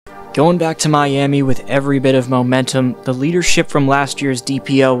Going back to Miami with every bit of momentum, the leadership from last year's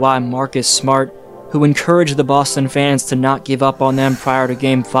DPOY Marcus Smart, who encouraged the Boston fans to not give up on them prior to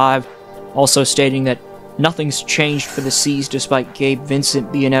Game 5, also stating that nothing's changed for the C's despite Gabe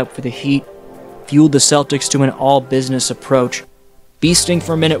Vincent being out for the Heat, fueled the Celtics to an all-business approach. Beasting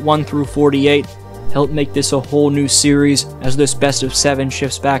from minute 1 through 48 helped make this a whole new series as this best-of-7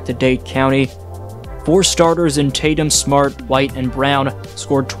 shifts back to Dade County. 4 starters in Tatum, Smart, White, and Brown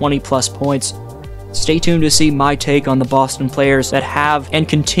scored 20-plus points. Stay tuned to see my take on the Boston players that have and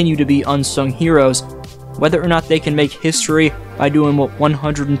continue to be unsung heroes, whether or not they can make history by doing what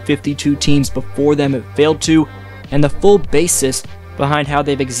 152 teams before them have failed to, and the full basis behind how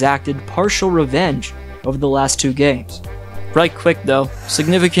they've exacted partial revenge over the last 2 games. Right quick though,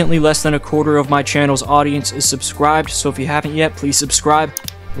 significantly less than a quarter of my channel's audience is subscribed, so if you haven't yet, please subscribe.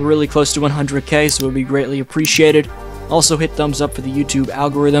 We're really close to 100k, so it would be greatly appreciated. Also hit thumbs up for the YouTube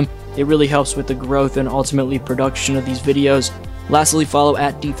algorithm. It really helps with the growth and ultimately production of these videos. Lastly, follow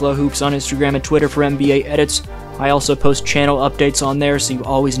at DFlowHoops on Instagram and Twitter for NBA edits. I also post channel updates on there, so you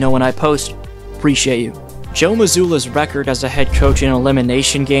always know when I post. Appreciate you. Joe Mazzulla's record as a head coach in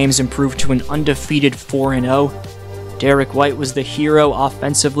elimination games improved to an undefeated 4-0. Derek White was the hero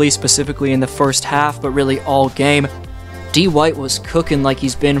offensively, specifically in the first half, but really all game. D. White was cooking like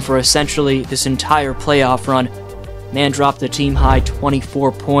he's been for essentially this entire playoff run. Man dropped the team-high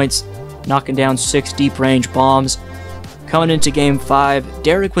 24 points, knocking down 6 deep-range bombs. Coming into Game 5,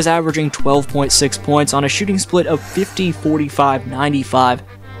 Derek was averaging 12.6 points on a shooting split of 50-45-95,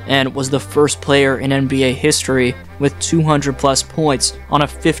 and was the first player in NBA history with 200-plus points on a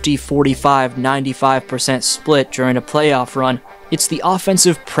 50-45-95% split during a playoff run. It's the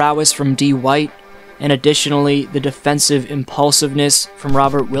offensive prowess from D. White, and additionally the defensive impulsiveness from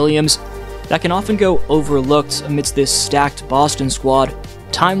Robert Williams that can often go overlooked amidst this stacked Boston squad.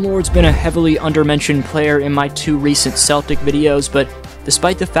 Time Lord's been a heavily undermentioned player in my 2 recent Celtic videos, but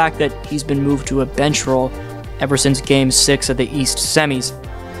despite the fact that he's been moved to a bench role ever since Game 6 of the East semis,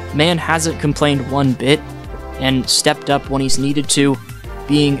 man hasn't complained one bit and stepped up when he's needed to,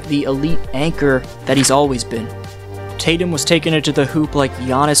 being the elite anchor that he's always been. Tatum was taking it to the hoop like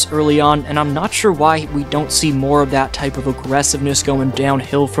Giannis early on, and I'm not sure why we don't see more of that type of aggressiveness going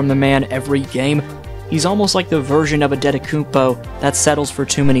downhill from the man every game. He's almost like the version of a Antetokounmpo that settles for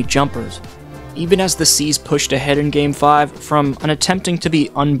too many jumpers. Even as the C's pushed ahead in Game 5, from an attempting to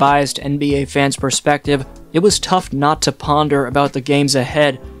be unbiased NBA fan's perspective, it was tough not to ponder about the games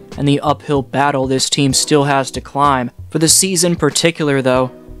ahead and the uphill battle this team still has to climb. For the C's in particular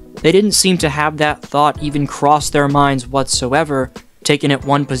though, they didn't seem to have that thought even cross their minds whatsoever, taking it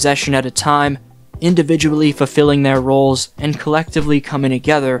one possession at a time, individually fulfilling their roles, and collectively coming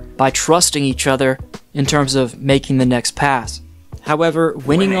together by trusting each other in terms of making the next pass. However,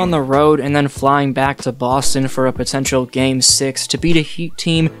 winning on the road and then flying back to Boston for a potential Game 6 to beat a Heat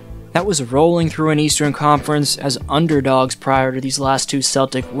team that was rolling through an Eastern Conference as underdogs prior to these last 2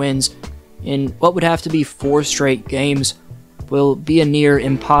 Celtic wins in what would have to be 4 straight games will be a near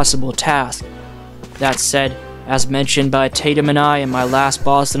impossible task. That said, as mentioned by Tatum and I in my last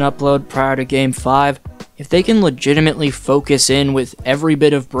Boston upload prior to Game 5, if they can legitimately focus in with every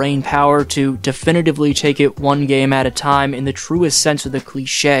bit of brain power to definitively take it one game at a time in the truest sense of the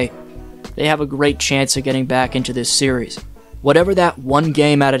cliche, they have a great chance of getting back into this series. Whatever that one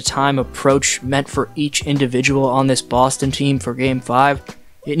game at a time approach meant for each individual on this Boston team for Game 5,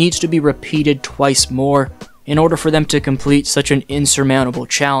 it needs to be repeated twice more in order for them to complete such an insurmountable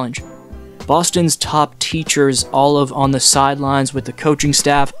challenge. Boston's top teachers, all on the sidelines with the coaching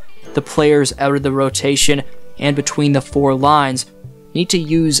staff, the players out of the rotation, and between the 4 lines, need to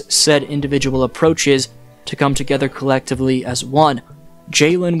use said individual approaches to come together collectively as one.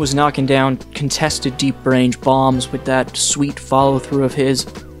 Jalen was knocking down contested deep-range bombs with that sweet follow-through of his.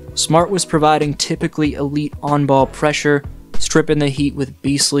 Smart was providing typically elite on-ball pressure, stripping the Heat with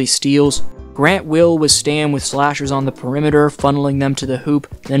beastly steals. Grant Will was staying with slashers on the perimeter, funneling them to the hoop,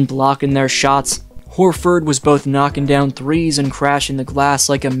 then blocking their shots. Horford was both knocking down threes and crashing the glass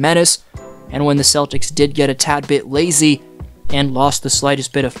like a menace, and when the Celtics did get a tad bit lazy and lost the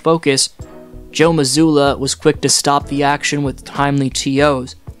slightest bit of focus, Joe Mazzulla was quick to stop the action with timely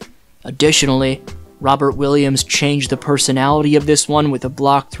TOs. Additionally, Robert Williams changed the personality of this one with a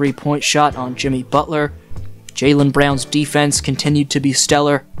blocked 3-point shot on Jimmy Butler. Jaylen Brown's defense continued to be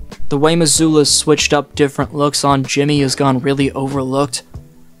stellar. The way Mazzulla's switched up different looks on Jimmy has gone really overlooked.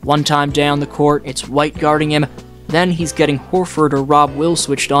 One time down the court, it's White guarding him, then he's getting Horford or Rob Will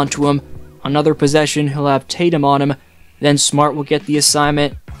switched onto him. Another possession, he'll have Tatum on him, then Smart will get the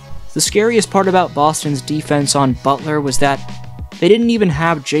assignment. The scariest part about Boston's defense on Butler was that They didn't even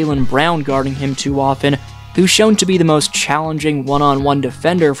have Jaylen Brown guarding him too often, who's shown to be the most challenging one-on-one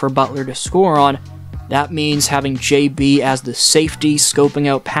defender for Butler to score on. That means having JB as the safety, scoping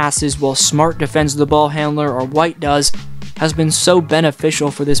out passes while Smart defends the ball handler or White does, has been so beneficial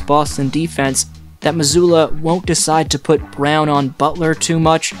for this Boston defense that Mazzulla won't decide to put Brown on Butler too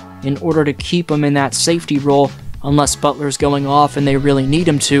much in order to keep him in that safety role unless Butler's going off and they really need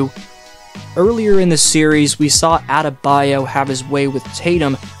him to. Earlier in the series, we saw Adebayo have his way with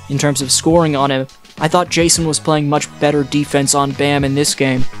Tatum in terms of scoring on him. I thought Jason was playing much better defense on Bam in this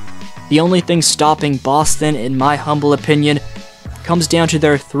game. The only thing stopping Boston, in my humble opinion, comes down to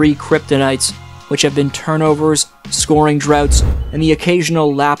their 3 kryptonites, which have been turnovers, scoring droughts, and the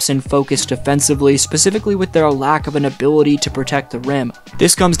occasional lapse in focus defensively, specifically with their lack of an ability to protect the rim.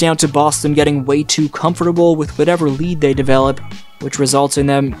 This comes down to Boston getting way too comfortable with whatever lead they develop, which results in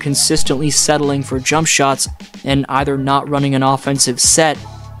them consistently settling for jump shots and either not running an offensive set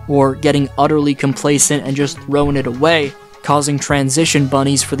or getting utterly complacent and just throwing it away, causing transition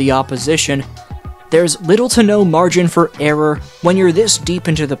bunnies for the opposition. There's little to no margin for error when you're this deep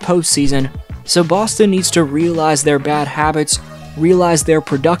into the postseason, so Boston needs to realize their bad habits, realize their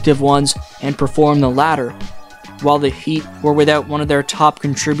productive ones, and perform the latter. While the Heat were without one of their top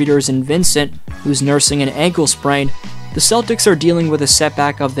contributors in Vincent, who's nursing an ankle sprain, the Celtics are dealing with a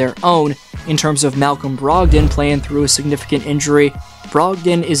setback of their own in terms of Malcolm Brogdon playing through a significant injury.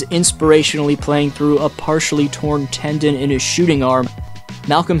 Brogdon is inspirationally playing through a partially torn tendon in his shooting arm.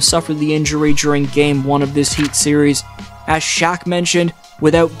 Malcolm suffered the injury during Game 1 of this Heat series. As Shaq mentioned,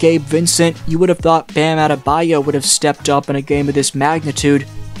 without Gabe Vincent, you would have thought Bam Adebayo would have stepped up in a game of this magnitude,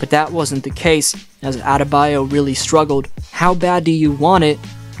 but that wasn't the case, as Adebayo really struggled. How bad do you want it?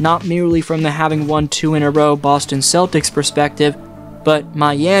 Not merely from the having won 2 in a row Boston Celtics perspective, but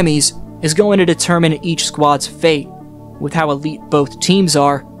Miami's is going to determine each squad's fate. With how elite both teams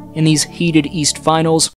are in these heated East Finals,